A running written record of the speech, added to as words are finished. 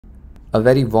A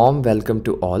very warm welcome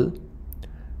to all.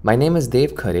 My name is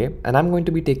Dev Khare and I'm going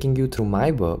to be taking you through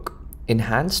my work,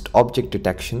 Enhanced Object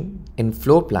Detection in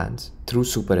Floor Plans through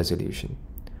Super Resolution.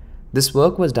 This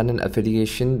work was done in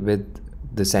affiliation with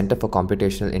the Center for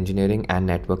Computational Engineering and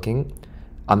Networking,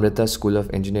 Amrita School of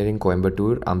Engineering,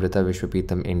 Coimbatore, Amrita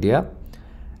Vishwapeetham, India,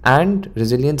 and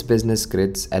Resilience Business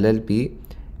Grids LLP,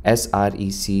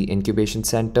 SREC Incubation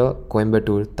Center,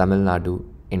 Coimbatore, Tamil Nadu,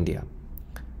 India.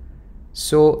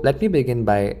 So let me begin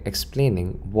by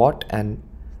explaining what an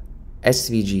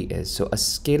SVG is. So a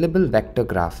scalable vector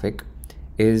graphic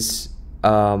is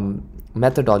a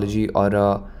methodology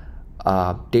or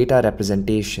a data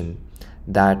representation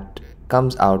that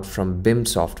comes out from BIM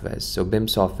softwares. So BIM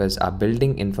softwares are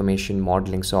building information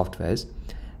modeling softwares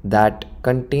that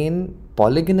contain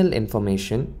polygonal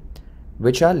information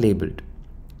which are labeled.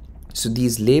 So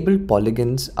these labeled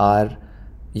polygons are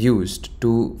used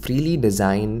to freely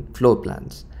design floor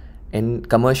plans. In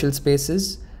commercial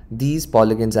spaces, these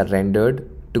polygons are rendered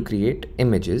to create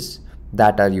images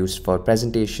that are used for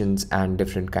presentations and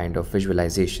different kind of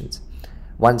visualizations.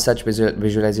 One such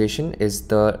visualization is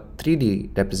the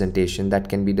 3D representation that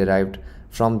can be derived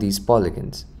from these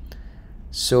polygons.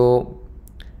 So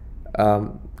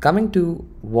coming to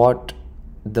what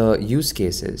the use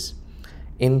case is,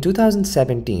 in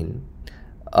 2017,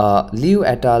 Liu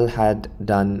et al. Had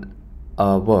done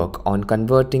work on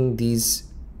converting these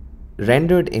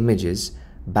rendered images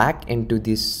back into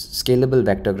this scalable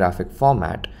vector graphic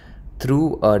format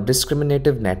through a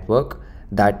discriminative network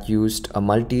that used a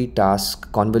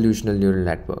multitask convolutional neural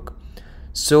network.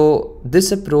 So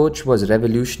this approach was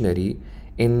revolutionary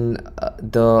in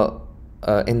the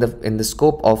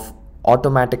scope of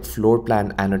automatic floor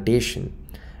plan annotation.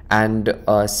 And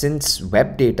since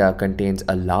web data contains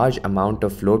a large amount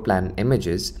of floor plan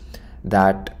images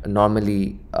that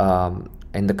normally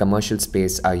in the commercial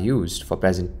space are used for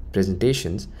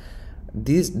presentations,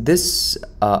 this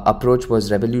approach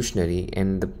was revolutionary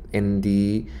in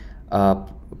the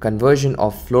conversion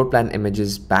of floor plan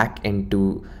images back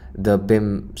into the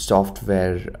BIM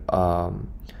software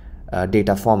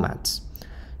data formats.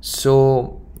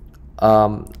 So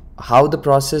how the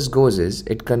process goes is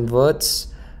it converts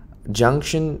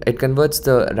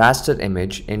the raster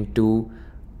image into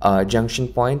junction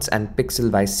points and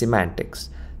pixel-wise semantics.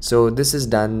 So this is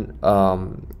done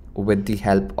with the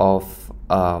help of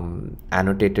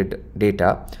annotated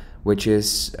data, which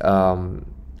is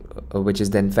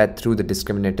then fed through the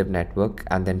discriminative network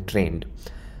and then trained.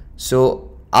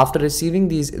 So after receiving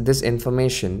this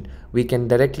information, we can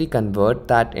directly convert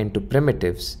that into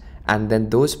primitives, and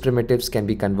then those primitives can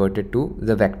be converted to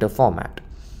the vector format.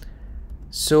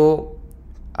 So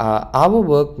our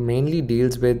work mainly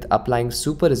deals with applying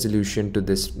super resolution to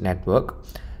this network.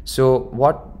 So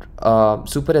what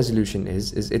super resolution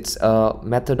is it's a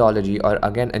methodology, or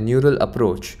again a neural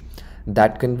approach,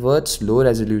 that converts low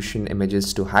resolution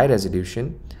images to high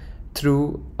resolution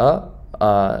through a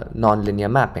nonlinear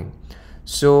mapping.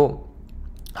 So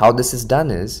how this is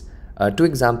done is, two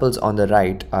examples on the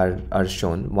right are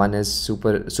shown. One is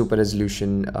super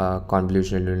resolution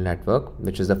convolutional neural network,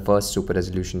 which is the first super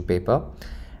resolution paper,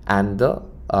 and the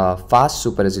fast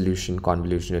super resolution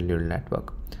convolutional neural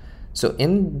network. So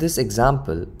in this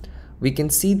example, we can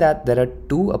see that there are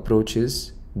two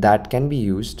approaches that can be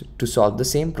used to solve the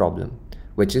same problem,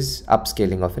 which is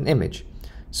upscaling of an image.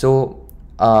 So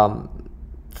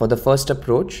for the first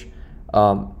approach,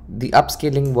 the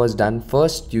upscaling was done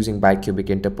first using bicubic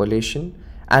interpolation,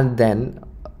 and then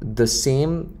the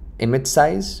same image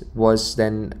size was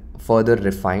then further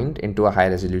refined into a high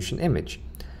resolution image.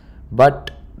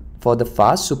 But for the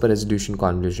fast super resolution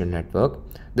convolutional network,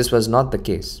 this was not the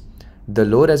case. The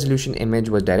low resolution image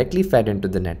was directly fed into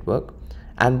the network,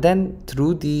 and then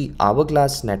through the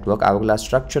hourglass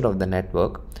structure of the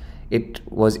network, it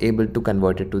was able to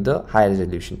convert it to the high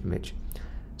resolution image.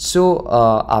 So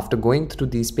after going through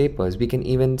these papers, we can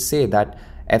even say that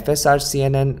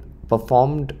FSRCNN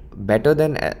performed better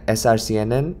than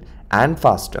SRCNN and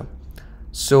faster.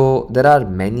 So there are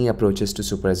many approaches to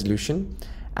super resolution,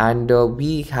 and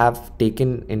we have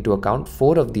taken into account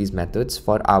 4 of these methods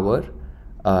for our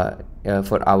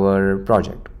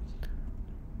project.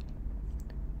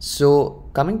 So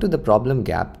coming to the problem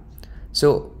gap,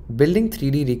 so building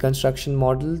 3D reconstruction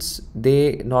models,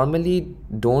 they normally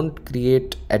don't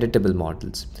create editable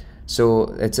models.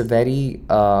 So it's a very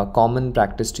common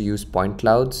practice to use point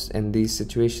clouds in these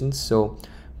situations. So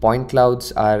point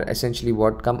clouds are essentially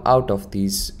what come out of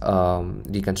these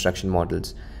reconstruction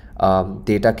models.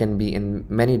 Data can be in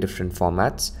many different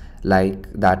formats,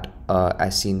 like that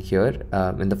as seen here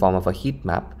in the form of a heat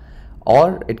map,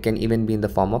 or it can even be in the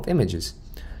form of images.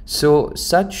 So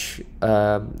such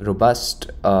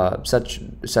robust such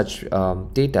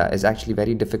data is actually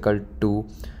very difficult to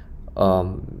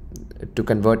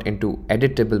convert into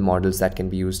editable models that can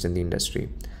be used in the industry.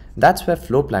 That's where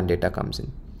floor plan data comes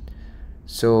in.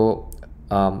 So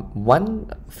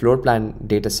one floor plan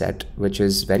data set which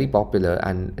is very popular,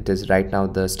 and it is right now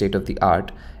the state of the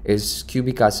art, is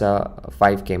Cubicasa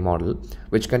 5K model,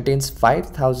 which contains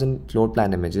 5,000 floor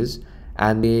plan images,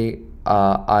 and they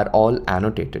are all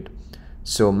annotated,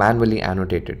 so manually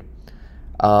annotated.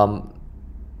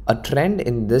 A trend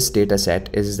in this data set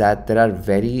is that there are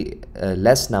very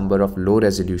less number of low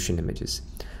resolution images.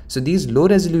 So these low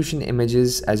resolution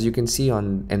images, as you can see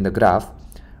in the graph,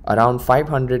 around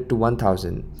 500 to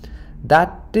 1000,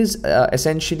 that is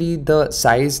essentially the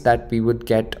size that we would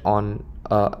get on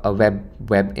a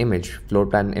web image, floor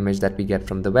plan image that we get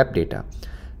from the web data.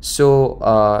 So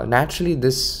naturally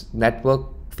this network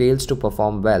fails to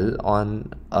perform well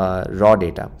on raw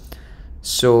data,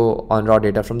 so on raw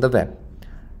data from the web.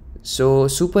 So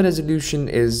super resolution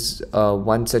is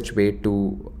one such way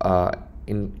to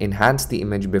enhance the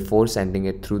image before sending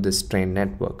it through this trained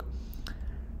network.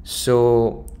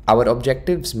 So our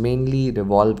objectives mainly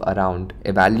revolve around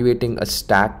evaluating a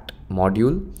stacked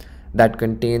module that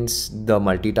contains the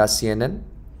multitask CNN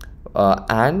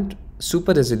and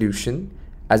super resolution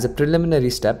as a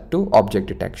preliminary step to object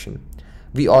detection.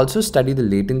 We also study the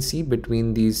latency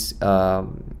between these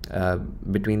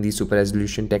super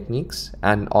resolution techniques,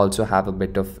 and also have a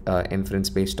bit of inference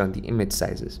based on the image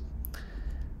sizes.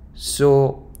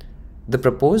 So the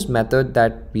proposed method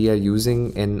that we are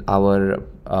using in our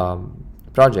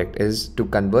project is to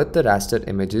convert the raster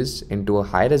images into a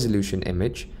high resolution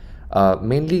image,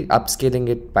 mainly upscaling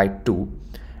it by 2,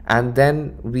 and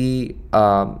then we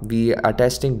are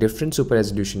testing different super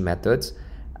resolution methods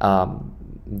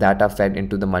that are fed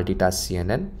into the multitask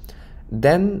CNN.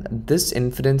 Then this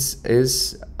inference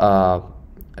is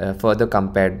further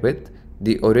compared with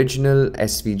the original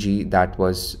SVG that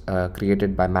was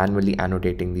created by manually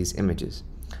annotating these images.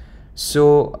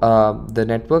 So the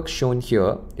network shown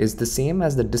here is the same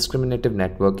as the discriminative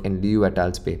network in Liu et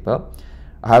al.'s paper.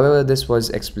 However, this was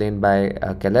explained by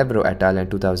Calevero et al. In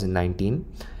 2019,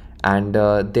 and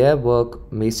their work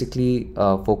basically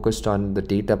focused on the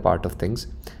data part of things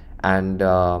and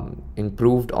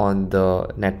improved on the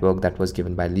network that was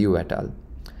given by Liu et al.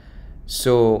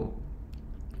 So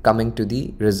coming to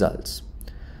the results.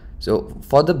 So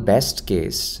for the best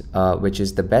case, which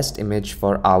is the best image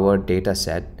for our data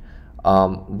set,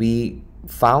 we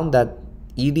found that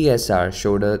EDSR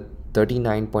showed a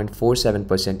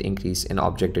 39.47% increase in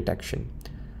object detection,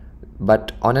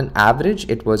 but on an average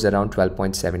it was around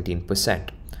 12.17%.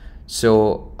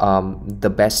 So the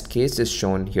best case is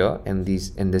shown here in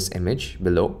this image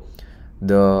below.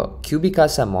 The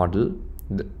Cubicasa model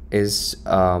is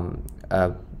on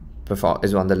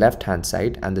the left hand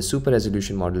side, and the super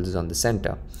resolution model is on the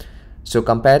center. So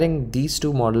comparing these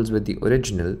two models with the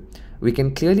original, we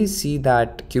can clearly see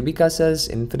that Cubicasa's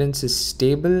inference is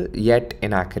stable yet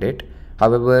inaccurate.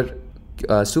 However,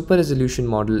 super resolution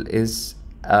model is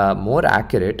more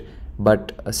accurate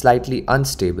but slightly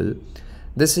unstable.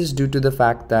 This is due to the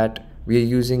fact that we are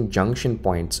using junction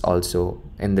points also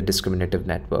in the discriminative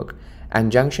network,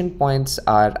 and junction points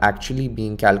are actually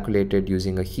being calculated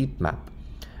using a heat map.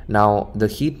 Now the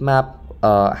heat map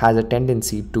has a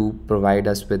tendency to provide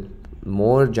us with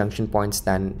more junction points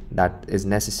than that is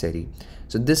necessary.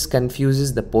 So this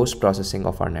confuses the post-processing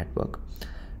of our network.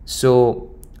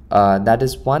 So that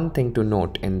is one thing to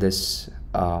note in this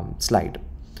slide.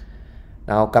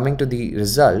 Now coming to the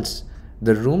results,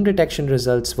 the room detection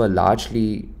results were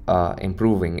largely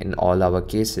improving in all our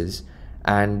cases,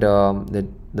 and the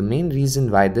main reason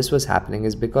why this was happening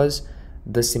is because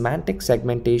the semantic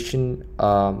segmentation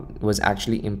was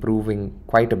actually improving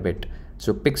quite a bit.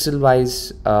 So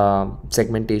pixel-wise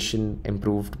segmentation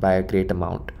improved by a great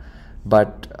amount.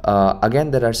 But again,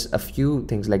 there are a few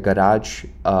things like garage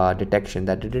detection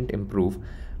that didn't improve.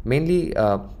 Mainly,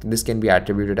 this can be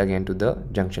attributed again to the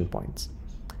junction points.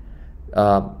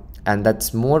 And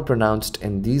that's more pronounced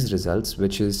in these results,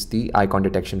 which is the icon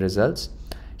detection results.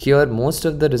 Here, most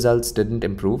of the results didn't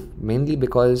improve, mainly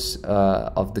because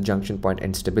of the junction point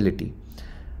instability.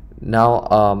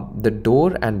 Now, the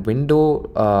door and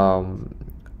window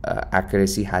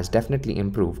accuracy has definitely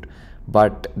improved,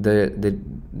 but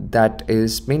that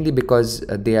is mainly because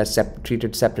they are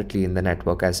treated separately in the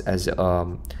network as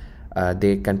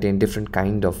they contain different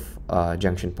kind of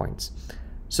junction points.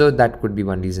 So that could be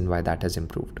one reason why that has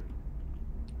improved.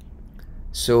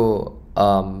 So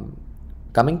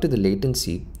coming to the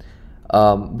latency,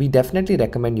 We definitely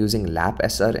recommend using LAP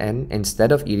SRN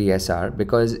instead of EDSR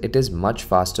because it is much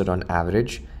faster on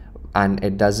average, and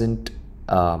it doesn't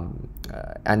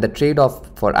and the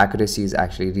trade-off for accuracy is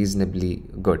actually reasonably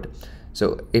good.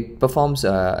 So it performs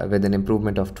with an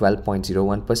improvement of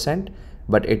 12.01%,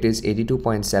 but it is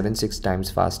 82.76 times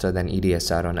faster than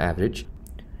EDSR on average.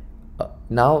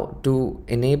 Now, to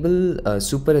enable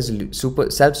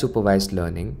self-supervised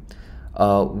learning,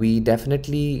 we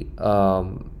definitely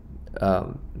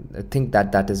think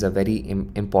that that is a very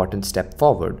important step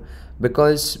forward,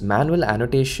 because manual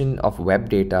annotation of web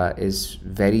data is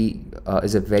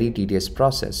a very tedious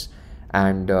process,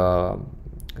 and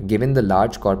given the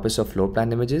large corpus of floor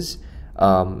plan images,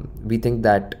 we think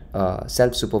that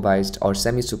self-supervised or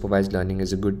semi-supervised learning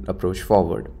is a good approach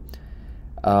forward.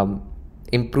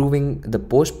 Improving the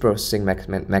post-processing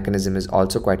mechanism is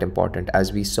also quite important.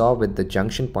 As we saw with the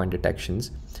junction point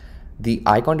detections, the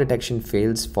icon detection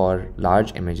fails for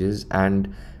large images,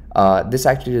 and this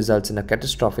actually results in a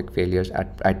catastrophic failures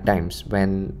at times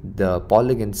when the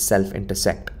polygons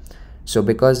self-intersect. So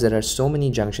because there are so many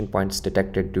junction points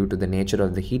detected due to the nature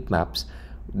of the heat maps,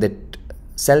 that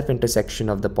self-intersection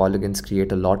of the polygons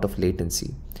create a lot of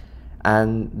latency.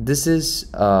 And this is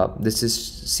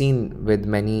seen with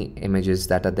many images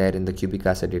that are there in the cubic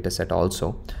acid dataset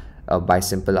also. By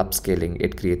simple upscaling,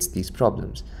 it creates these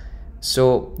problems.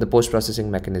 So the post-processing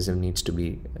mechanism needs to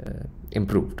be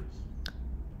improved.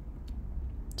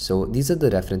 So these are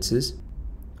the references.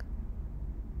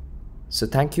 So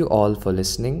thank you all for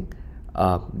listening.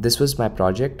 This was my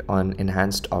project on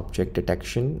enhanced object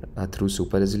detection through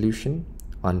super resolution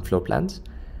on floor plans,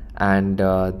 and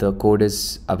the code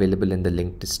is available in the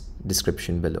link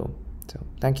description below. So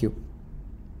thank you.